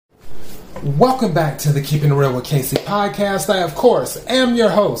Welcome back to the Keeping It Real with KC podcast. I, of course, am your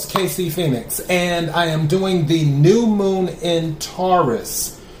host, KC Phoenix, and I am doing the New Moon in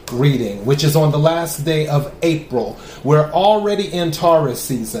Taurus reading, which is on the last day of April. We're already in Taurus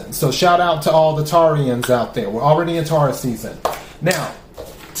season, so shout out to all the Taurians out there. We're already in Taurus season. Now,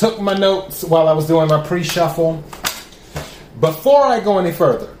 took my notes while I was doing my pre-shuffle. Before I go any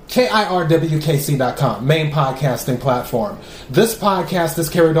further, KIRWKC.com, main podcasting platform. This podcast is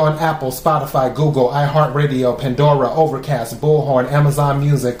carried on Apple, Spotify, Google, iHeartRadio, Pandora, Overcast, Bullhorn, Amazon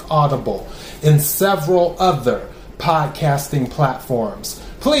Music, Audible, and several other podcasting platforms.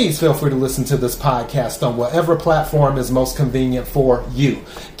 Please feel free to listen to this podcast on whatever platform is most convenient for you.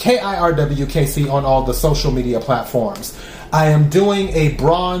 KIRWKC on all the social media platforms. I am doing a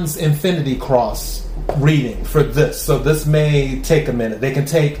Bronze Infinity Cross reading for this, so this may take a minute. They can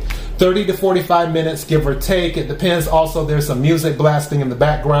take 30 to 45 minutes, give or take. It depends. Also, there's some music blasting in the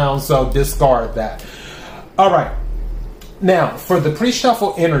background, so discard that. All right. Now, for the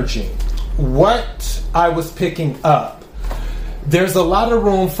pre-shuffle energy, what I was picking up, there's a lot of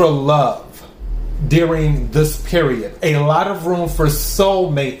room for love during this period. A lot of room for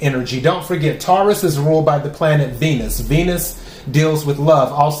soulmate energy. Don't forget, Taurus is ruled by the planet Venus. Venus deals with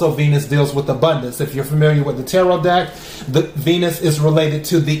love. Also, Venus deals with abundance. If you're familiar with the tarot deck, the Venus is related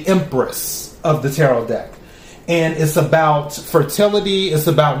to the Empress of the tarot deck. And it's about fertility. It's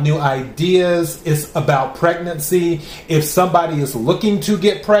about new ideas. It's about pregnancy. If somebody is looking to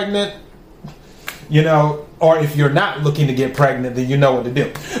get pregnant, or if you're not looking to get pregnant, then you know what to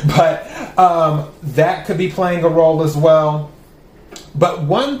do. But that could be playing a role as well. But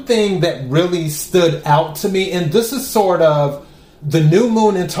one thing that really stood out to me, and this is sort of the new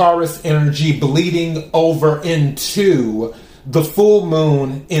moon in Taurus energy bleeding over into the full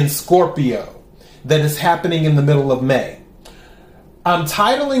moon in Scorpio that is happening in the middle of May. I'm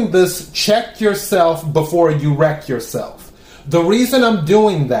titling this Check Yourself Before You Wreck Yourself. The reason I'm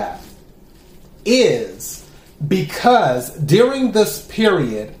doing that is because during this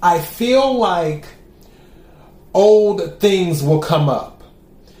period, I feel like old things will come up.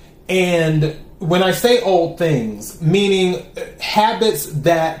 And when I say old things, meaning habits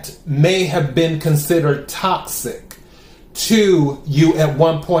that may have been considered toxic to you at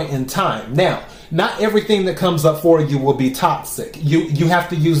one point in time. Now, not everything that comes up for you will be toxic. You have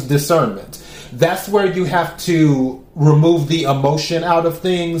to use discernment. That's where you have to remove the emotion out of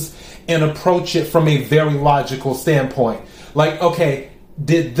things and approach it from a very logical standpoint. Like, okay,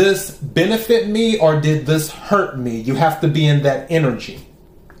 did this benefit me or did this hurt me? You have to be in that energy.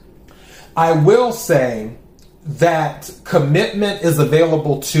 I will say that commitment is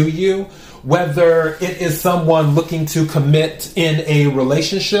available to you, whether it is someone looking to commit in a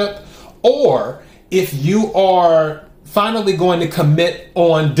relationship or if you are finally going to commit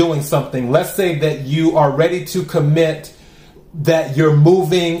on doing something. Let's say that you are ready to commit that you're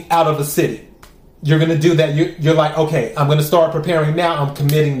moving out of the city. You're going to do that. You're like, okay, I'm going to start preparing now. I'm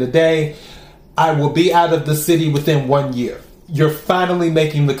committing today. I will be out of the city within 1 year. You're finally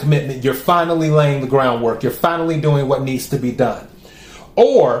making the commitment. You're finally laying the groundwork. You're finally doing what needs to be done.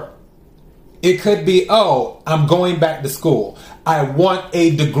 Or it could be, oh, I'm going back to school. I want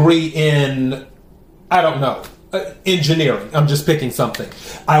a degree in, I don't know, engineering. I'm just picking something.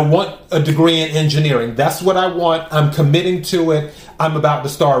 I want a degree in engineering. That's what I want. I'm committing to it. I'm about to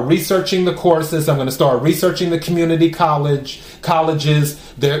start researching the courses. I'm going to start researching the community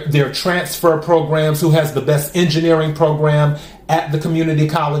colleges, their transfer programs, who has the best engineering program at the community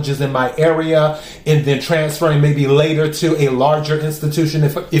colleges in my area, and then transferring maybe later to a larger institution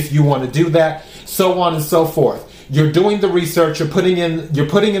if you want to do that, so on and so forth. You're doing the research, you're putting in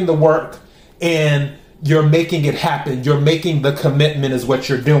the work, and you're making it happen. You're making the commitment is what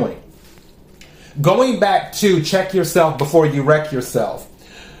you're doing. Going back to check yourself before you wreck yourself.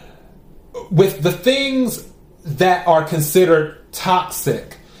 With the things that are considered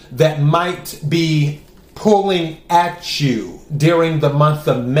toxic that might be pulling at you during the month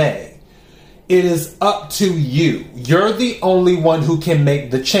of May, it is up to you. You're the only one who can make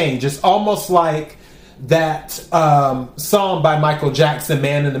the change. It's almost like that song by Michael Jackson,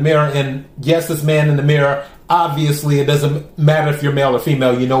 Man in the Mirror. And yes, it's Man in the Mirror. Obviously, it doesn't matter if you're male or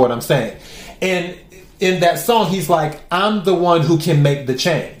female. You know what I'm saying. And in that song, he's like, I'm the one who can make the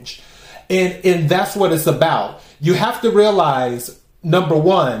change. And that's what it's about. You have to realize, number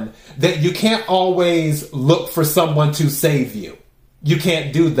one, that you can't always look for someone to save you. You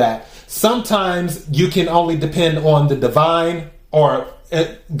can't do that. Sometimes you can only depend on the divine or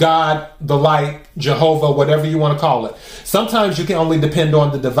God, the light, Jehovah, whatever you want to call it. Sometimes you can only depend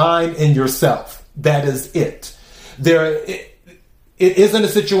on the divine and yourself. That is it. it isn't a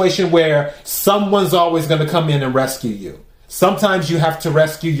situation where someone's always going to come in and rescue you. Sometimes you have to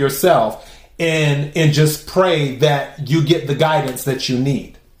rescue yourself and just pray that you get the guidance that you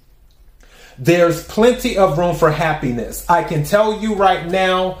need. There's plenty of room for happiness. I can tell you right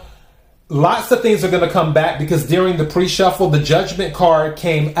now, lots of things are going to come back because during the pre-shuffle, the Judgment card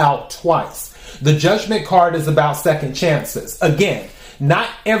came out twice. The Judgment card is about second chances. Again, not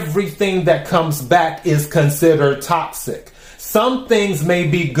everything that comes back is considered toxic. Some things may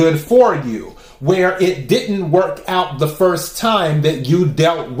be good for you where it didn't work out the first time that you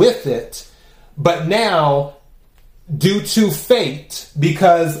dealt with it, but now, due to fate,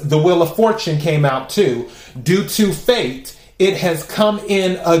 because the Wheel of Fortune came out too, due to fate, it has come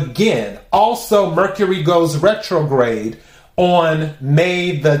in again. Also, Mercury goes retrograde on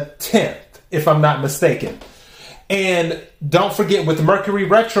May the 10th, if I'm not mistaken. And don't forget, with Mercury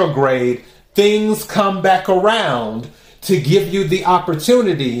retrograde, things come back around to give you the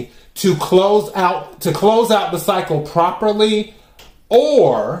opportunity to close out the cycle properly,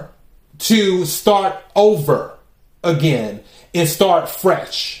 or to start over again and start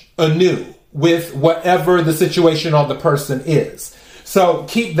fresh, anew, with whatever the situation or the person is. So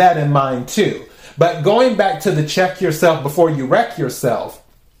keep that in mind too. But going back to the check yourself before you wreck yourself,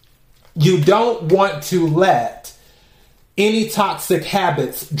 you don't want to let any toxic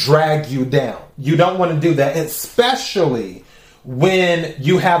habits drag you down. You don't want to do that, especially when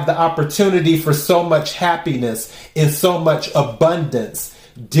you have the opportunity for so much happiness and so much abundance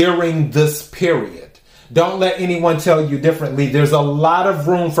during this period. Don't let anyone tell you differently. There's a lot of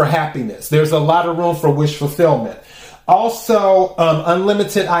room for happiness. There's a lot of room for wish fulfillment. Also,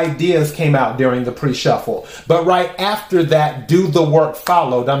 unlimited ideas came out during the pre-shuffle. But right after that, do the work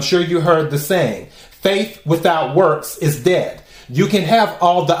followed. I'm sure you heard the saying, faith without works is dead. You can have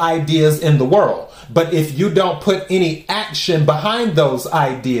all the ideas in the world, but if you don't put any action behind those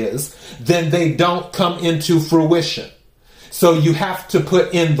ideas, then they don't come into fruition. So you have to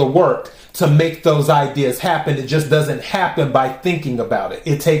put in the work to make those ideas happen. It just doesn't happen by thinking about it.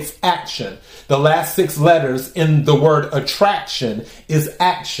 It takes action. The last 6 letters in the word attraction is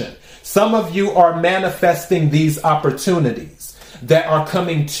action. Some of you are manifesting these opportunities that are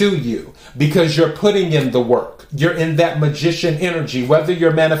coming to you because you're putting in the work. You're in that magician energy, whether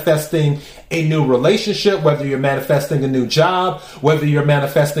you're manifesting a new relationship, whether you're manifesting a new job, whether you're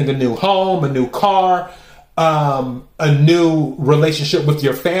manifesting a new home, a new car, a new relationship with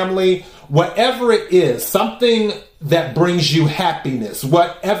your family, whatever it is, something that brings you happiness,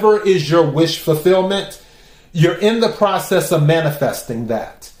 whatever is your wish fulfillment, you're in the process of manifesting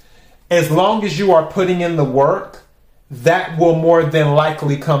that. As long as you are putting in the work, that will more than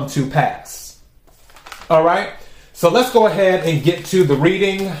likely come to pass. All right. So let's go ahead and get to the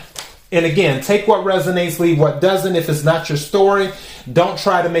reading. And again, take what resonates, leave what doesn't. If it's not your story, don't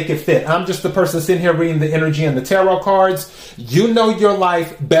try to make it fit. I'm just the person sitting here reading the energy and the tarot cards. You know your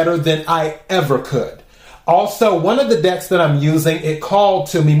life better than I ever could. Also, one of the decks that I'm using, it called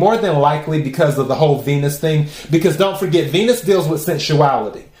to me more than likely because of the whole Venus thing. Because don't forget, Venus deals with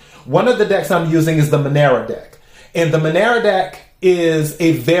sensuality. One of the decks I'm using is the Monera deck. And the Monera deck is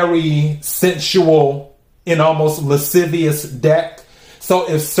a very sensual and almost lascivious deck. So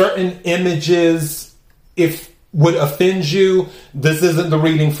if certain images would offend you, this isn't the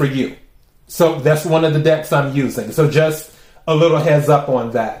reading for you. So that's one of the decks I'm using. So just a little heads up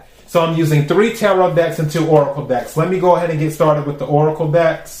on that. So I'm using 3 tarot decks and 2 oracle decks. Let me go ahead and get started with the oracle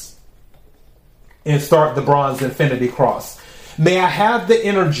decks and start the Bronze Infinity Cross. May I have the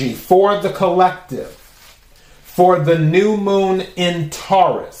energy for the collective, for the new moon in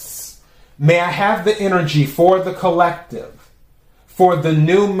Taurus. May I have the energy for the collective, for the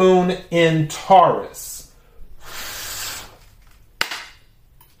new moon in Taurus.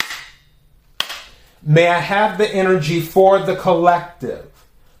 May I have the energy for the collective,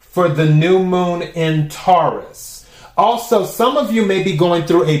 for the new moon in Taurus. Also, some of you may be going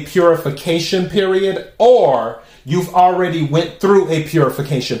through a purification period, or you've already went through a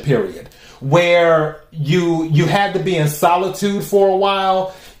purification period where you had to be in solitude for a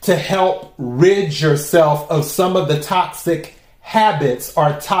while to help rid yourself of some of the toxic habits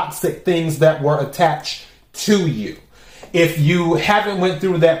or toxic things that were attached to you. If you haven't went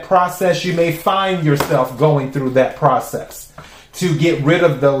through that process, you may find yourself going through that process to get rid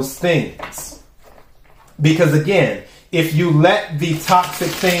of those things. Because again, if you let the toxic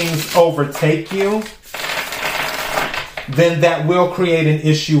things overtake you, then that will create an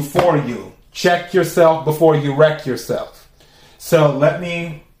issue for you. Check yourself before you wreck yourself. So let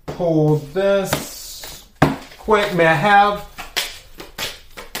me pull this quick. May I have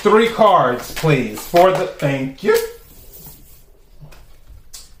 3 cards, please, for the... Thank you.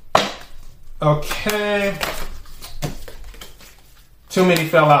 Okay. Too many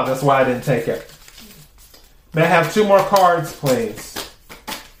fell out. That's why I didn't take it. May I have 2 more cards, please?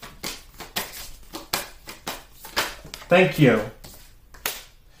 Thank you.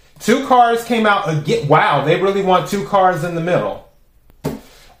 2 cards came out again. Wow, they really want 2 cards in the middle.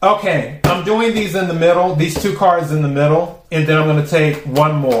 Okay, I'm doing these in the middle, these 2 cards in the middle, and then I'm going to take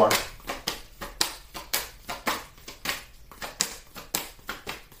 1 more.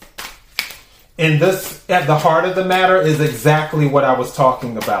 And this, at the heart of the matter, is exactly what I was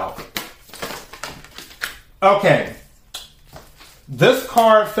talking about. Okay. This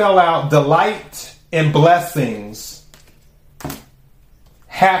card fell out: delight and blessings,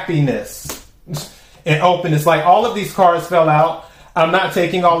 happiness, and openness. Like, all of these cards fell out. I'm not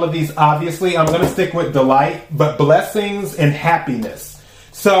taking all of these, obviously. I'm going to stick with delight, but blessings and happiness.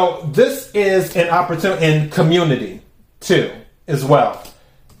 So this is an opportunity in community, too, as well.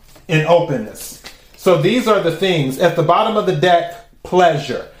 In openness. So these are the things. At the bottom of the deck,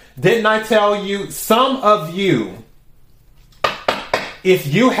 pleasure. Didn't I tell you, some of you, if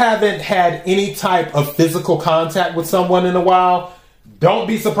you haven't had any type of physical contact with someone in a while, don't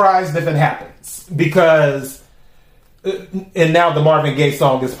be surprised if it happens. Because, and now the Marvin Gaye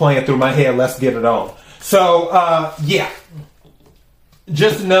song is playing through my head, Let's Get It On. So, yeah.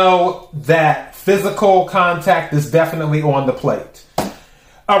 Just know that physical contact is definitely on the plate.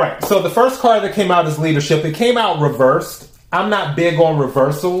 All right, so the first card that came out is leadership. It came out reversed. I'm not big on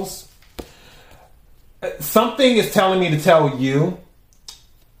reversals. Something is telling me to tell you,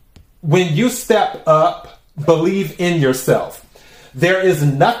 when you step up, believe in yourself. There is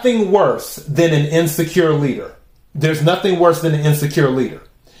nothing worse than an insecure leader. There's nothing worse than an insecure leader.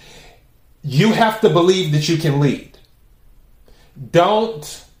 You have to believe that you can lead.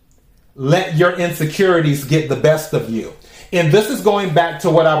 Don't let your insecurities get the best of you. And this is going back to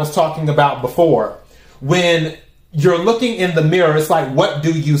what I was talking about before. When you're looking in the mirror, it's like, what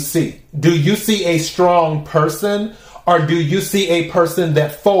do you see? Do you see a strong person, or do you see a person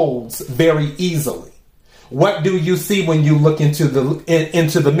that folds very easily? What do you see when you look into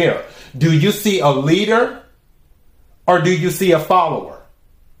the mirror? Do you see a leader, or do you see a follower?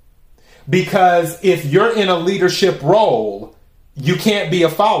 Because if you're in a leadership role, you can't be a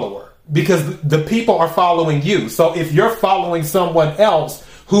follower. Because the people are following you. So if you're following someone else,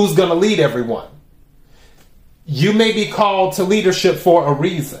 who's going to lead everyone? You may be called to leadership for a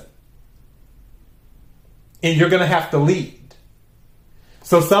reason. And you're going to have to lead.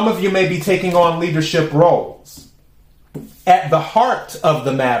 So some of you may be taking on leadership roles. At the heart of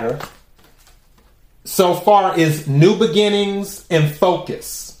the matter, so far, is new beginnings and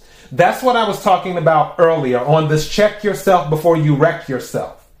focus. That's what I was talking about earlier on this check yourself before you wreck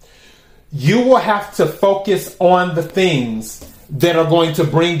yourself. You will have to focus on the things that are going to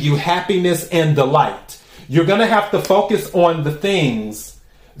bring you happiness and delight. You're going to have to focus on the things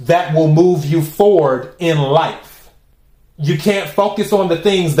that will move you forward in life. You can't focus on the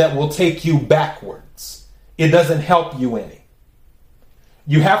things that will take you backwards. It doesn't help you any.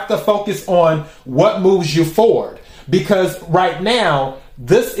 You have to focus on what moves you forward. Because right now,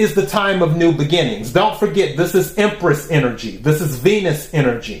 this is the time of new beginnings. Don't forget, this is Empress energy. This is Venus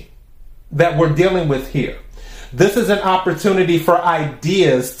energy that we're dealing with here. This is an opportunity for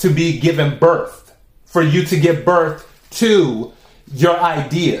ideas to be given birth, for you to give birth to your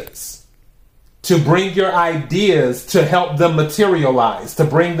ideas, to bring your ideas, to help them materialize, to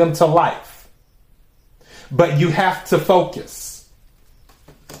bring them to life. But you have to focus,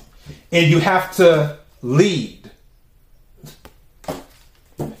 and you have to lead.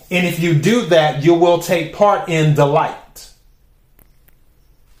 And if you do that, you will take part in delight.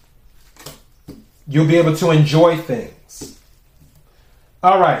 You'll be able to enjoy things.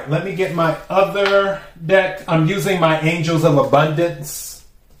 All right, let me get my other deck. I'm using my Angels of Abundance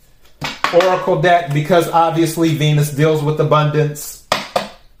Oracle deck because obviously Venus deals with abundance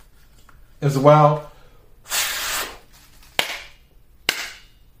as well.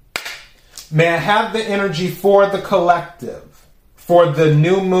 May I have the energy for the collective, for the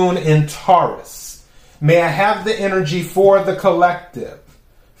new moon in Taurus. May I have the energy for the collective,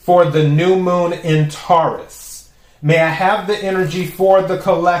 for the new moon in Taurus. May I have the energy for the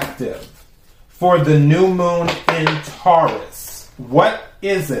collective, for the new moon in Taurus. What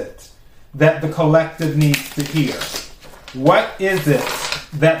is it that the collective needs to hear? What is it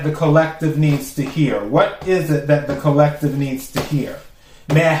that the collective needs to hear? What is it that the collective needs to hear?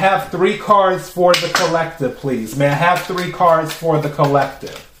 May I have 3 cards for the collective, please? May I have 3 cards for the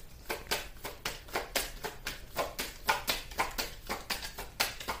collective?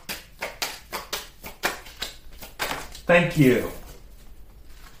 Thank you.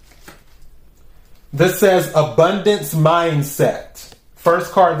 This says abundance mindset.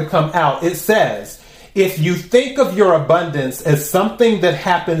 First card to come out. It says, if you think of your abundance as something that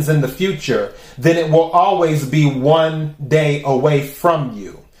happens in the future, then it will always be one day away from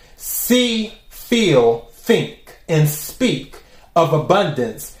you. See, feel, think, and speak of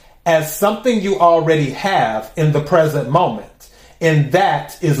abundance as something you already have in the present moment. And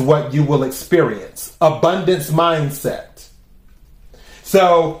that is what you will experience. Abundance mindset.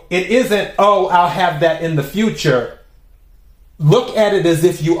 So it isn't, oh, I'll have that in the future. Look at it as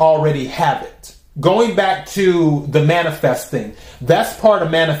if you already have it. Going back to the manifesting, that's part of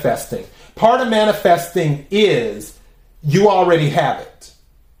manifesting. Part of manifesting is you already have it.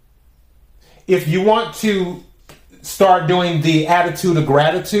 If you want to start doing the attitude of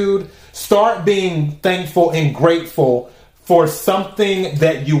gratitude, start being thankful and grateful for something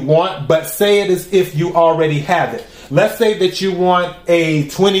that you want, but say it as if you already have it. Let's say that you want a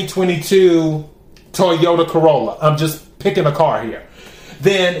 2022 Toyota Corolla. I'm just picking a car here.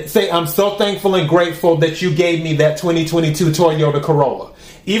 Then say, I'm so thankful and grateful that you gave me that 2022 Toyota Corolla.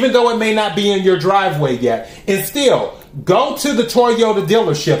 Even though it may not be in your driveway yet. And still, go to the Toyota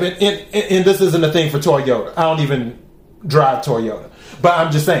dealership. And this isn't a thing for Toyota. I don't even drive Toyota. But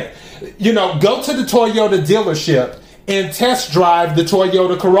I'm just saying, go to the Toyota dealership and test drive the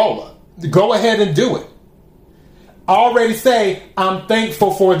Toyota Corolla. Go ahead and do it. Already say, I'm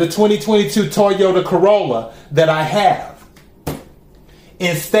thankful for the 2022 Toyota Corolla that I have.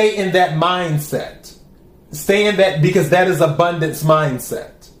 And stay in that mindset. Stay in that, because that is abundance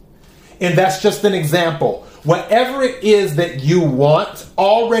mindset. And that's just an example. Whatever it is that you want,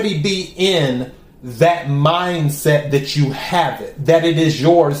 already be in that mindset that you have it, that it is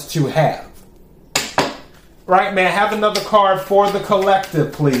yours to have. Right, man, have another card for the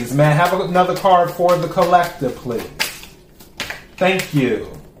collective, please. Man, have another card for the collective, please. Thank you.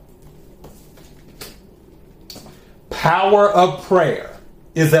 Power of prayer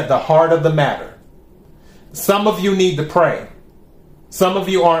is at the heart of the matter. Some of you need to pray. Some of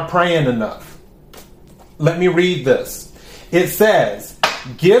you aren't praying enough. Let me read this. It says,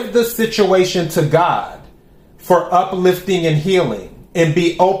 give the situation to God for uplifting and healing, and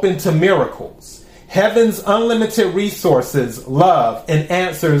be open to miracles. Heaven's unlimited resources, love, and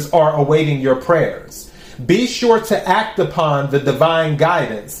answers are awaiting your prayers. Be sure to act upon the divine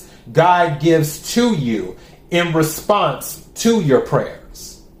guidance God gives to you in response to your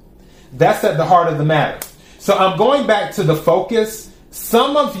prayers. That's at the heart of the matter. So I'm going back to the focus.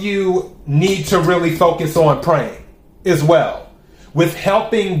 Some of you need to really focus on praying as well, with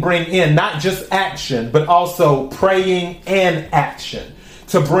helping bring in not just action, but also praying and action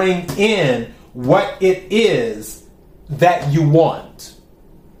to bring in what it is that you want.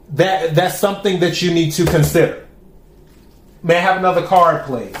 That's something that you need to consider. May I have another card,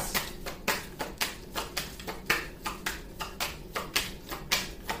 please?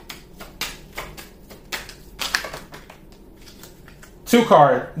 Two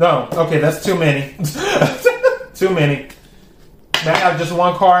card. No, okay, that's too many. Too many. May I have just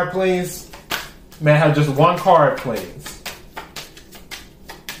one card, please? May I have just one card, please?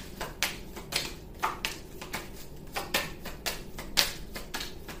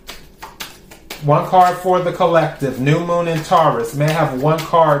 One card for the collective. New Moon in Taurus. May I have one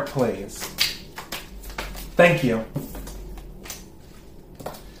card, please? Thank you.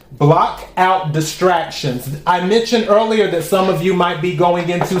 Block out distractions. I mentioned earlier that some of you might be going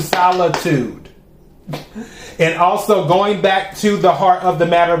into solitude. And also going back to the heart of the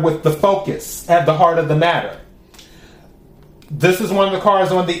matter with the focus at the heart of the matter. This is one of the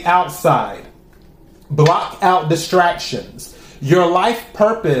cards on the outside. Block out distractions. Your life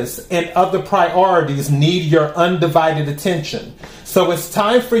purpose and other priorities need your undivided attention. So it's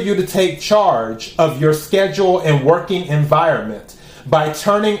time for you to take charge of your schedule and working environment by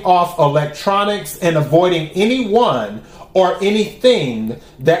turning off electronics and avoiding anyone or anything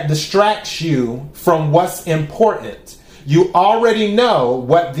that distracts you from what's important. You already know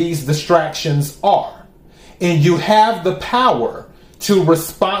what these distractions are, and you have the power to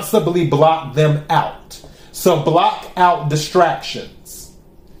responsibly block them out. So block out distractions.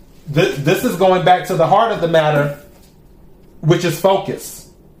 This is going back to the heart of the matter, which is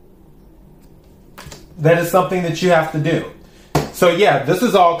focus. That is something that you have to do. So yeah, this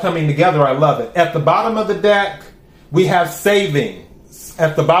is all coming together. I love it. At the bottom of the deck, we have savings.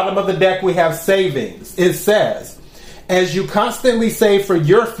 At the bottom of the deck, we have savings. It says, as you constantly save for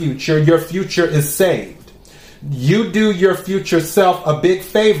your future is saved. You do your future self a big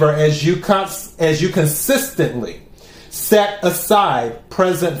favor as you consistently set aside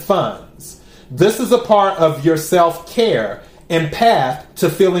present funds. This is a part of your self-care and path to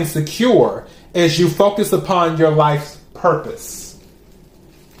feeling secure as you focus upon your life's purpose.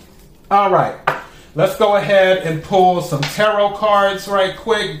 All right, let's go ahead and pull some tarot cards right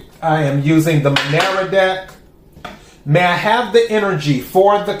quick. I am using the Monera deck. May I have the energy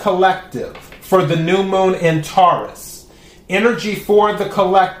for the collective for the new moon in Taurus? Energy for the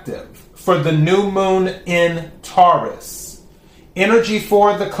collective for the new moon in Taurus. Energy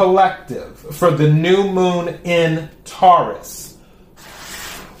for the collective for the new moon in Taurus.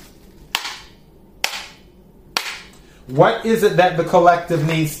 What is it that the collective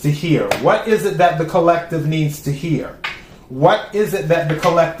needs to hear? What is it that the collective needs to hear? What is it that the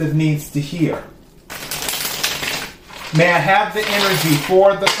collective needs to hear? May I have the energy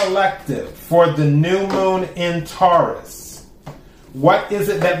for the collective for the new moon in Taurus? What is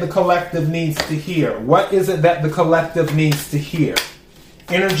it that the collective needs to hear? What is it that the collective needs to hear?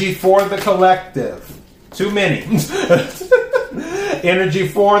 Energy for the collective. Too many. Energy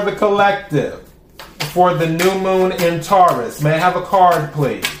for the collective for the new moon in Taurus. May I have a card,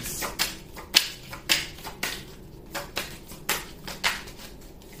 please?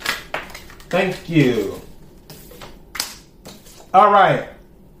 Thank you. All right.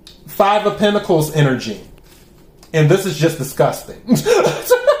 Five of Pentacles energy. And this is just disgusting.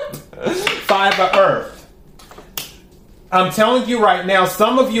 Five of Earth. I'm telling you right now,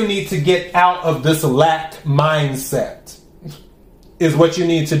 some of you need to get out of this lack mindset. Is what you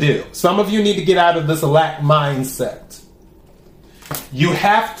need to do. Some of you need to get out of this lack mindset. You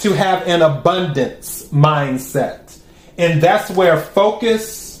have to have an abundance mindset. And that's where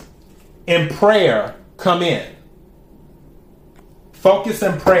focus and prayer come in. Focus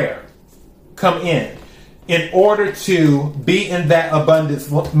and prayer come in order to be in that abundance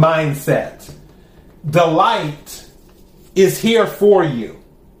mindset. The light is here for you.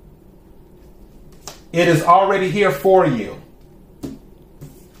 It is already here for you.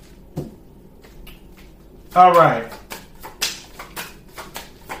 All right.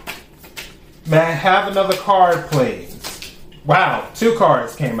 May I have another card, please? Wow, 2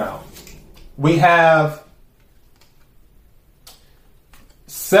 cards came out. We have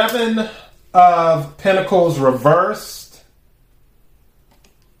 7 of Pentacles reversed.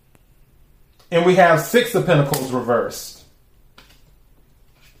 And we have 6 of Pentacles reversed.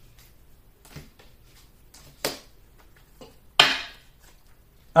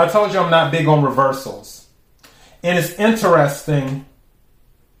 I told you I'm not big on reversals. And it's interesting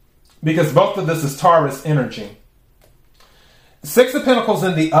because both of this is Taurus energy. 6 of Pentacles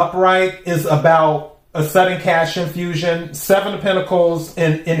in the upright is about a sudden cash infusion. 7 of Pentacles,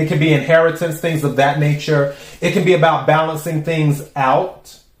 and it can be inheritance, things of that nature. It can be about balancing things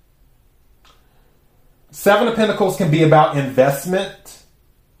out. 7 of Pentacles can be about investment.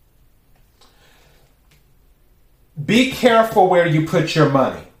 Be careful where you put your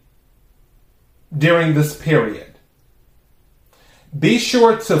money during this period. Be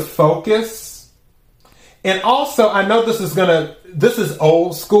sure to focus. And also, I know this is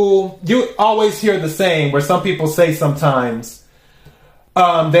old school. You always hear the saying where some people say sometimes,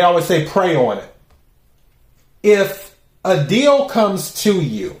 they always say, pray on it. If a deal comes to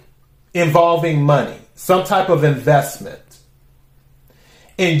you involving money, some type of investment,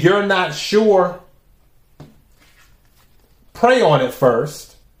 and you're not sure, pray on it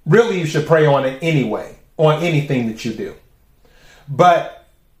first. Really, you should pray on it anyway, on anything that you do. But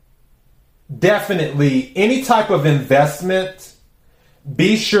definitely, any type of investment,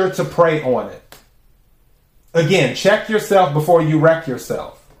 be sure to pray on it. Again, check yourself before you wreck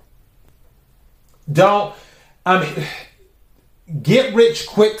yourself. Get rich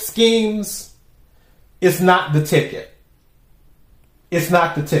quick schemes. It's not the ticket. It's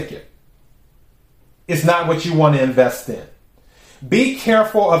not the ticket. It's not what you want to invest in. Be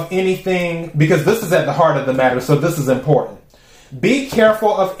careful of anything, because this is at the heart of the matter, so this is important. Be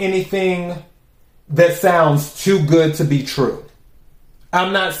careful of anything that sounds too good to be true.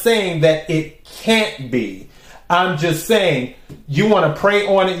 I'm not saying that it can't be. I'm just saying you want to pray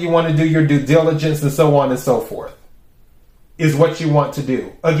on it, you want to do your due diligence and so on and so forth, is what you want to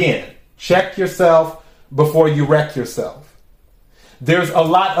do. Again, check yourself before you wreck yourself. There's a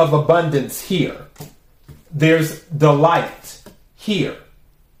lot of abundance here. There's delight here.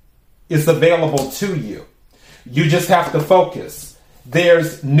 It's available to you. You just have to focus.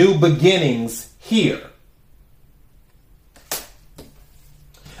 There's new beginnings here.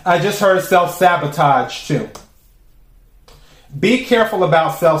 I just heard self-sabotage too. Be careful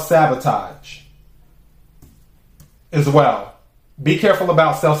about self-sabotage as well. Be careful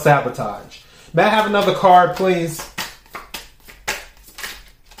about self-sabotage. May I have another card, please?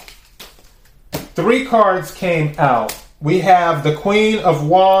 3 cards came out. We have the Queen of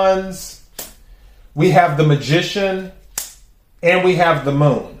Wands we have the Magician, and we have the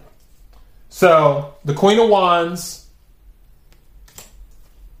Moon. So the Queen of Wands,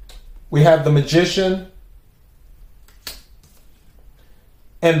 we have the Magician,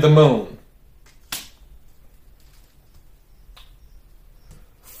 and the Moon.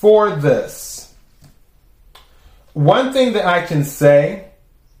 For this, one thing that I can say,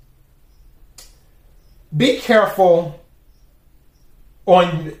 be careful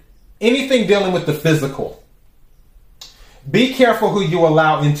on anything dealing with the physical. Be careful who you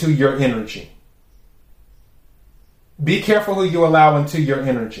allow into your energy. Be careful who you allow into your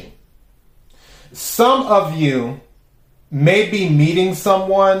energy. Some of you may be meeting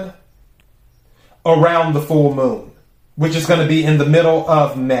someone around the full moon, which is going to be in the middle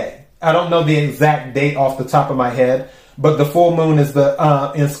of May. I don't know the exact date off the top of my head, but the full moon is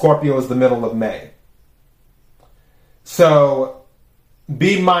in Scorpio is the middle of May. So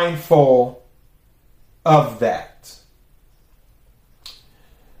be mindful of that.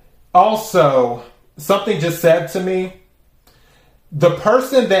 Also, something just said to me, the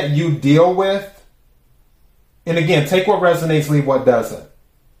person that you deal with, and again, take what resonates, leave what doesn't.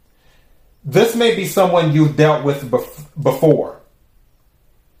 This may be someone you've dealt with before,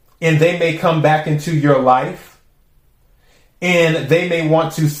 and they may come back into your life, and they may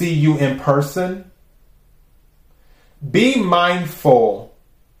want to see you in person. Be mindful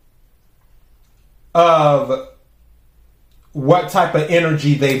of what type of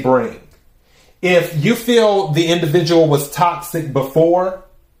energy they bring. If you feel the individual was toxic before,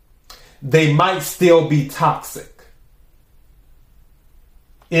 they might still be toxic,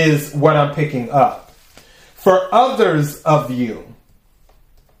 is what I'm picking up. For others of you,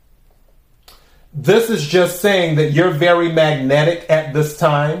 this is just saying that you're very magnetic at this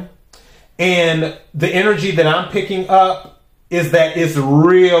time. And the energy that I'm picking up is that it's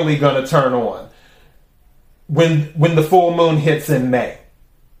really going to turn on when the full moon hits in May.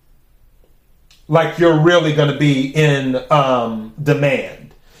 Like you're really going to be in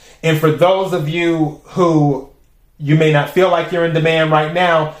demand. And for those of you who you may not feel like you're in demand right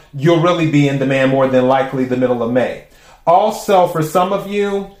now, you'll really be in demand more than likely the middle of May. Also, for some of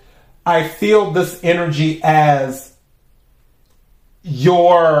you, I feel this energy as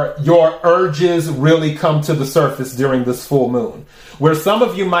your urges really come to the surface during this full moon. Where some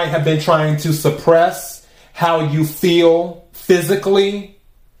of you might have been trying to suppress how you feel physically,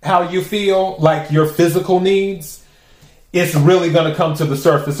 how you feel, like your physical needs, it's really going to come to the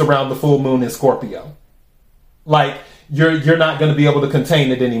surface around the full moon in Scorpio. Like you're not going to be able to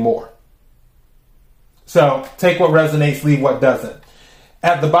contain it anymore. So take what resonates, leave what doesn't.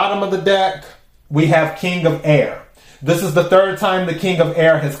 At the bottom of the deck, we have King of Air. This is the third time the King of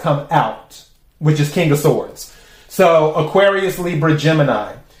Air has come out, which is King of Swords. So Aquarius, Libra,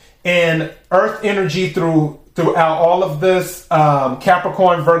 Gemini. And Earth energy throughout all of this,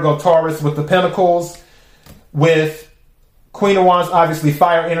 Capricorn, Virgo, Taurus with the Pentacles, with Queen of Wands, obviously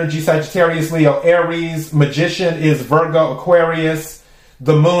fire energy, Sagittarius, Leo, Aries. Magician is Virgo, Aquarius.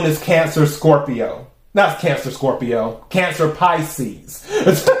 The moon is Cancer, Scorpio. Not Cancer, Scorpio. Cancer, Pisces.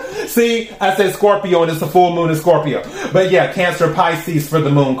 See, I said Scorpio and it's the full moon in Scorpio. But yeah, Cancer, Pisces for the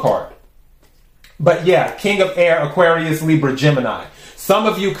moon card. But yeah, King of Air, Aquarius, Libra, Gemini. Some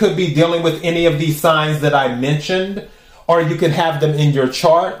of you could be dealing with any of these signs that I mentioned, or you can have them in your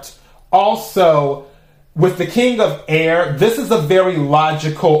chart. Also, with the King of Air, this is a very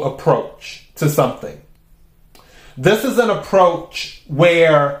logical approach to something. This is an approach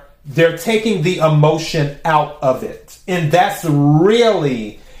where they're taking the emotion out of it. And that's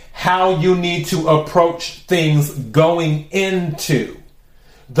really how you need to approach things going into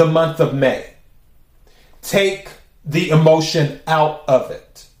the month of May. Take the emotion out of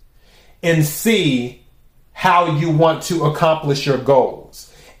it and see how you want to accomplish your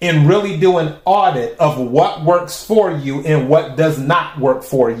goals. And really do an audit of what works for you and what does not work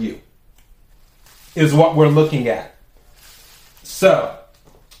for you is what we're looking at. So,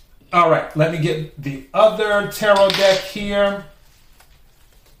 all right, let me get the other tarot deck here.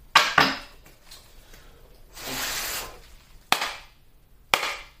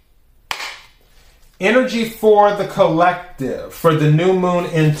 Energy for the collective, for the new moon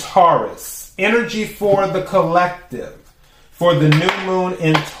in Taurus. Energy for the collective. For the new moon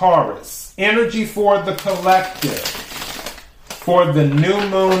in Taurus. Energy for the collective. For the new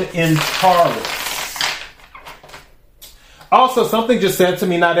moon in Taurus. Also, something just said to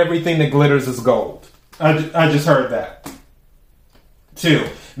me, not everything that glitters is gold. I just heard that. 2,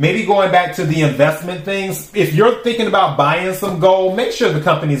 maybe going back to the investment things. If you're thinking about buying some gold, make sure the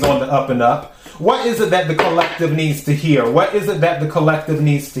company's on the up and up. What is it that the collective needs to hear? What is it that the collective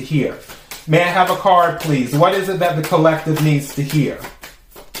needs to hear? May I have a card, please? What is it that the collective needs to hear?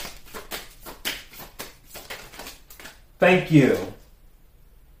 Thank you.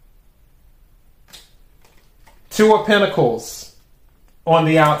 Two of Pentacles on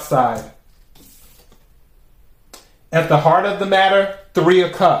the outside. At the heart of the matter, Three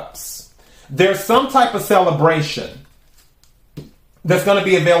of Cups. There's some type of celebration that's going to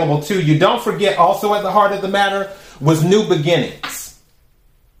be available to you. Don't forget, also at the heart of the matter was new beginnings.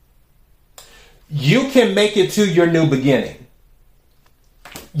 You can make it to your new beginning.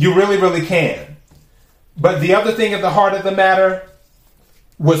 You really, really can. But the other thing at the heart of the matter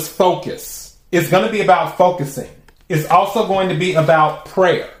was focus. It's going to be about focusing. It's also going to be about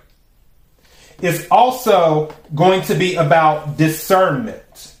prayer. It's also going to be about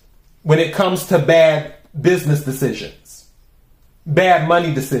discernment when it comes to bad business decisions, bad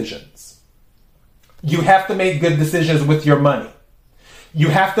money decisions. You have to make good decisions with your money. You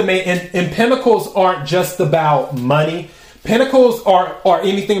have to make, and Pentacles aren't just about money. Pentacles are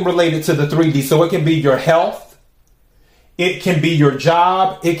anything related to the 3D. So it can be your health. It can be your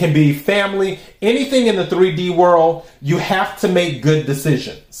job. It can be family. Anything in the 3D world, you have to make good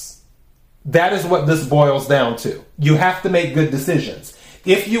decisions. That is what this boils down to. You have to make good decisions.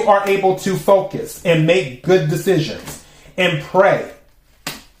 If you are able to focus and make good decisions and pray,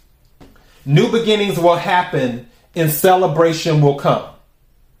 new beginnings will happen and celebration will come.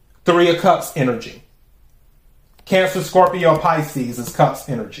 Three of Cups energy. Cancer, Scorpio, Pisces is Cups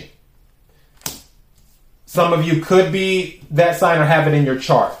energy. Some of you could be that sign or have it in your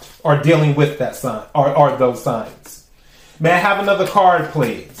chart or dealing with that sign or those signs. May I have another card,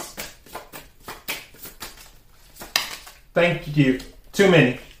 please? Thank you. Too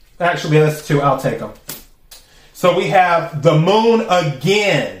many. Actually, that's two. I'll take them. So we have the Moon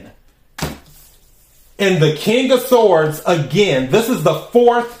again. And the King of Swords again. This is the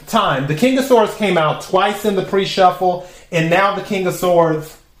fourth time. The King of Swords came out twice in the pre-shuffle. And now the King of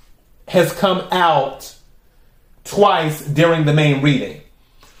Swords has come out twice during the main reading.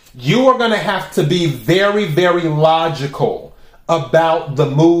 You are going to have to be very, very logical about the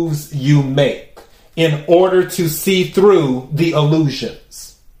moves you make in order to see through the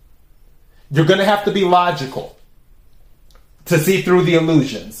illusions. You're going to have to be logical to see through the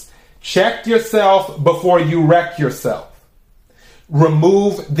illusions. Check yourself before you wreck yourself.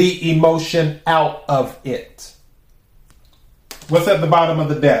 Remove the emotion out of it. What's at the bottom of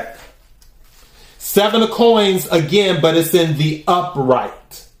the deck? Seven of Coins again, but it's in the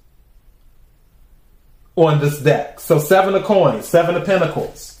upright on this deck. So Seven of Coins, Seven of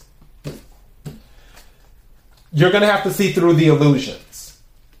Pentacles. You're going to have to see through the illusions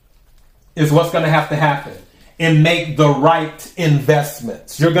is what's going to happen and make the right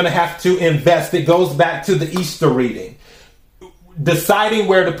investments. You're going to have to invest. It goes back to the Easter reading. Deciding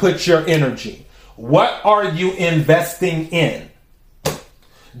where to put your energy. What are you investing in?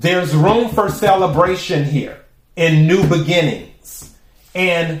 There's room for celebration here and new beginnings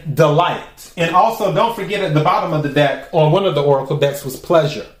and delight. And also don't forget at the bottom of the deck on one of the oracle decks was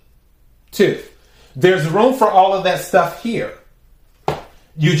pleasure too. There's room for all of that stuff here.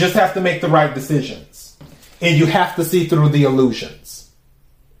 You just have to make the right decisions. And you have to see through the illusions.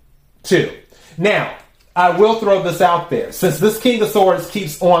 Too. Now, I will throw this out there. Since this King of Swords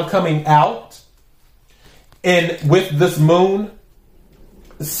keeps on coming out, and with this moon,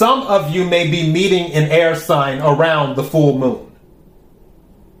 some of you may be meeting an air sign around the full moon.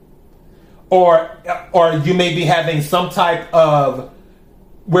 Or you may be having some type of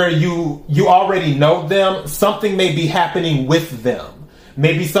where you already know them, something may be happening with them.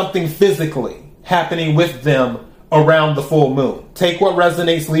 Maybe something physically happening with them around the full moon. Take what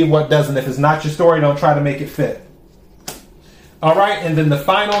resonates, leave what doesn't. If it's not your story, don't try to make it fit. All right, and then the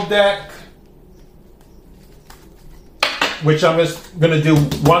final deck, which I'm just going to do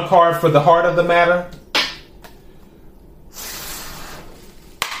one card for the heart of the matter.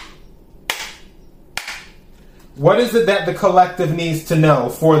 What is it that the collective needs to know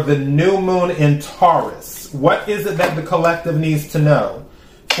for the new moon in Taurus? What is it that the collective needs to know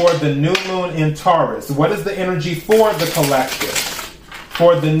for the new moon in Taurus? What is the energy for the collective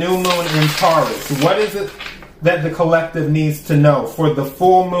for the new moon in Taurus? What is it that the collective needs to know for the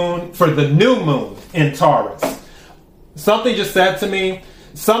full moon, for the new moon in Taurus? Something just said to me,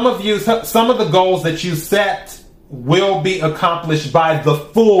 some of the goals that you set will be accomplished by the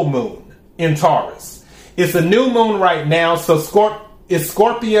full moon in Taurus. It's a new moon right now, so it's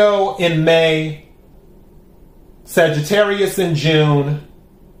Scorpio in May, Sagittarius in June,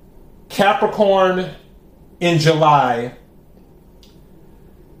 Capricorn in July,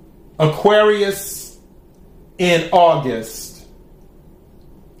 Aquarius in August,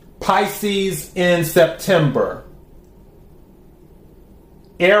 Pisces in September.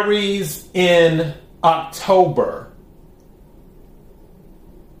 Aries in October.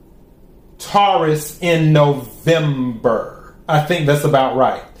 Taurus in November. I think that's about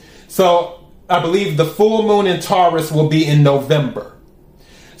right. So I believe the full moon in Taurus will be in November.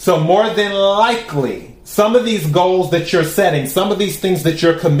 So more than likely, some of these goals that you're setting, some of these things that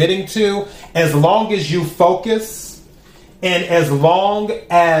you're committing to, as long as you focus and as long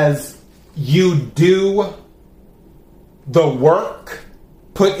as you do the work,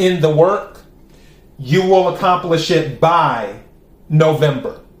 put in the work, you will accomplish it by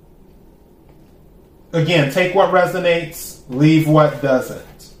November. Again, take what resonates, leave what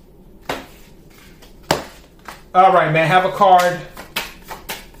doesn't. All right, man, have a card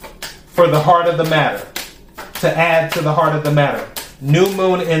for the heart of the matter, to add to the heart of the matter. New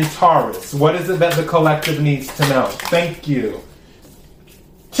moon in Taurus. What is it that the collective needs to know? Thank you.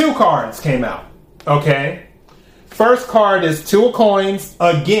 2 cards came out. Okay. First card is 2 of coins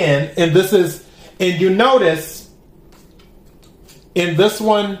again, and you notice in this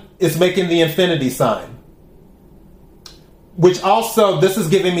one it's making the infinity sign, which also this is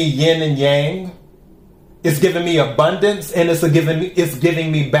giving me yin and yang. It's giving me abundance, and it's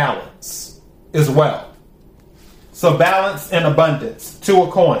giving me balance as well. So balance and abundance, 2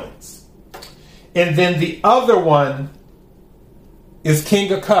 of coins. And then the other one is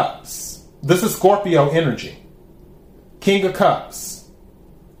King of Cups. This is Scorpio energy. King of Cups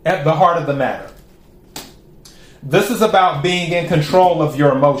at the heart of the matter. This is about being in control of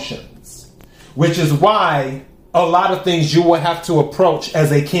your emotions, which is why a lot of things you will have to approach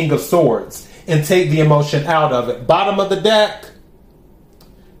as a King of Swords and take the emotion out of it. Bottom of the deck,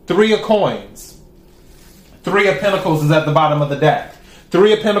 3 of coins. 3 of Pentacles is at the bottom of the deck.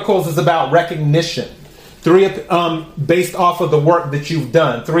 3 of Pentacles is about recognition. 3 of, based off of the work that you've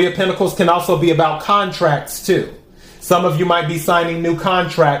done. 3 of Pentacles can also be about contracts too. Some of you might be signing new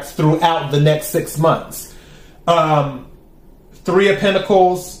contracts throughout the next 6 months. 3 of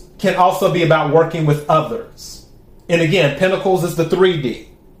Pentacles can also be about working with others. And again, Pentacles is the 3D.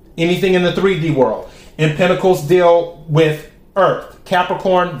 Anything in the 3D world. And Pentacles deal with Earth.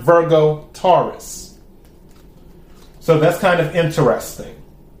 Capricorn, Virgo, Taurus. So that's kind of interesting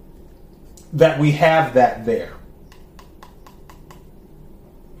that we have that there.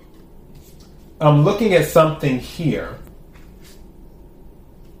 I'm looking at something here.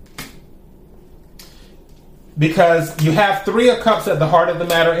 Because you have 3 of Cups at the heart of the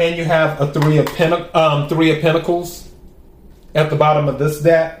matter, and you have a 3 of Pentacles at the bottom of this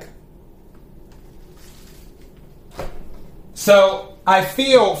deck. So I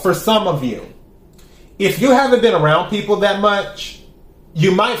feel for some of you, if you haven't been around people that much,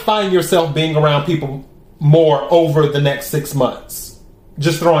 you might find yourself being around people more over the next 6 months.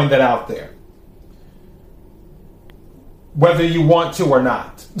 Just throwing that out there. Whether you want to or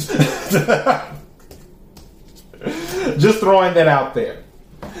not. Just throwing that out there.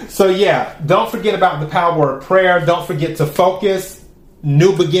 So yeah, don't forget about the power of prayer. Don't forget to focus.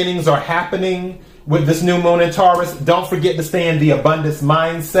 New beginnings are happening with this new moon in Taurus. Don't forget to stay in the abundance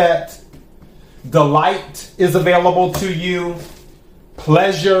mindset. Delight is available to you.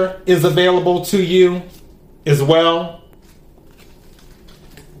 Pleasure is available to you as well.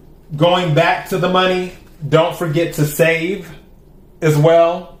 Going back to the money, don't forget to save as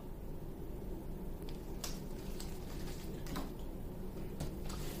well.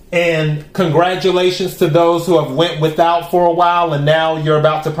 And congratulations to those who have went without for a while, and now you're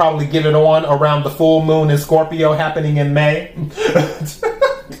about to probably get it on around the full moon in Scorpio happening in May.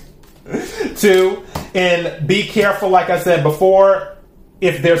 2, and be careful, like I said before,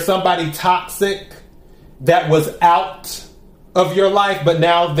 if there's somebody toxic that was out of your life, but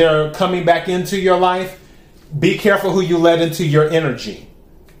now they're coming back into your life, be careful who you let into your energy.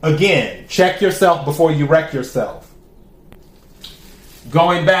 Again, check yourself before you wreck yourself.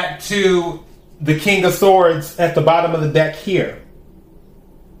 Going back to the King of Swords at the bottom of the deck here.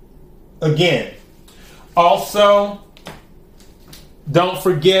 Again, also, don't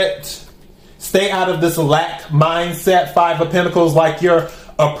forget, stay out of this lack mindset. 5 of Pentacles, like you're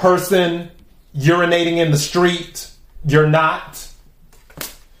a person urinating in the street. You're not.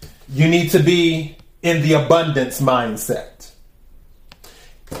 You need to be in the abundance mindset.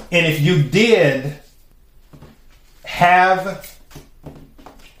 And if you did have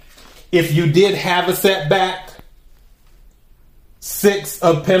a setback, 6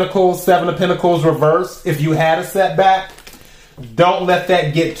 of Pentacles, 7 of Pentacles reverse, if you had a setback, don't let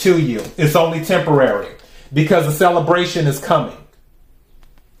that get to you. It's only temporary because the celebration is coming.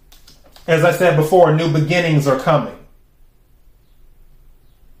 As I said before, new beginnings are coming.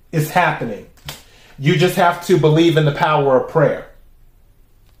 It's happening. You just have to believe in the power of prayer.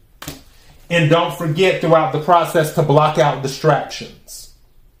 And don't forget throughout the process to block out distractions.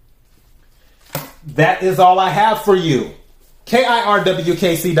 That is all I have for you.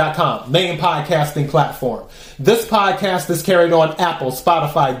 KIRWKC.com, main podcasting platform. This podcast is carried on Apple,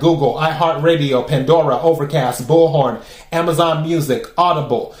 Spotify, Google, iHeartRadio, Pandora, Overcast, Bullhorn, Amazon Music,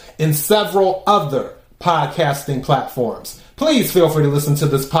 Audible, and several other podcasting platforms. Please feel free to listen to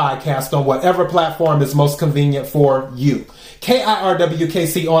this podcast on whatever platform is most convenient for you.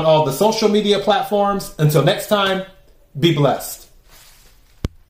 KIRWKC on all the social media platforms. Until next time, be blessed.